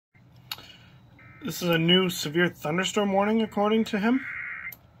This is a new severe thunderstorm warning, according to him.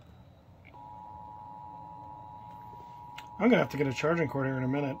 I'm going to have to get a charging cord here in a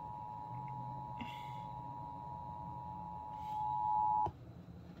minute.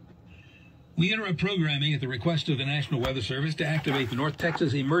 We interrupt programming at the request of the National Weather Service to activate the North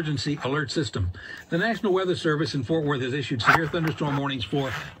Texas Emergency Alert System. The National Weather Service in Fort Worth has issued severe thunderstorm warnings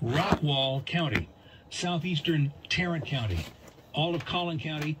for Rockwall County, southeastern Tarrant County, all of Collin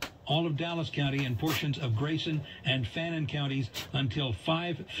County, all of Dallas County, and portions of Grayson and Fannin counties until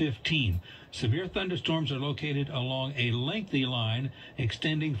 5:15. Severe thunderstorms are located along a lengthy line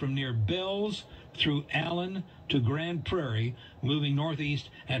extending from near Bells through Allen to Grand Prairie, moving northeast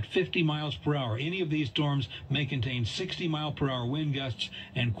at 50 miles per hour. Any of these storms may contain 60-mile-per-hour wind gusts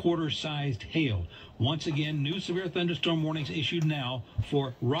and quarter-sized hail. Once again, new severe thunderstorm warnings issued now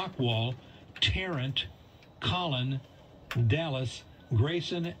for Rockwall, Tarrant, Collin, Dallas,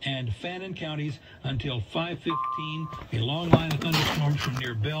 Grayson, and Fannin counties until 5:15. A long line of thunderstorms from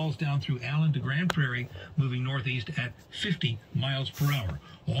near Bells down through Allen to Grand Prairie, moving northeast at 50 miles per hour.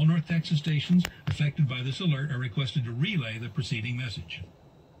 All North Texas stations affected by this alert are requested to relay the preceding message.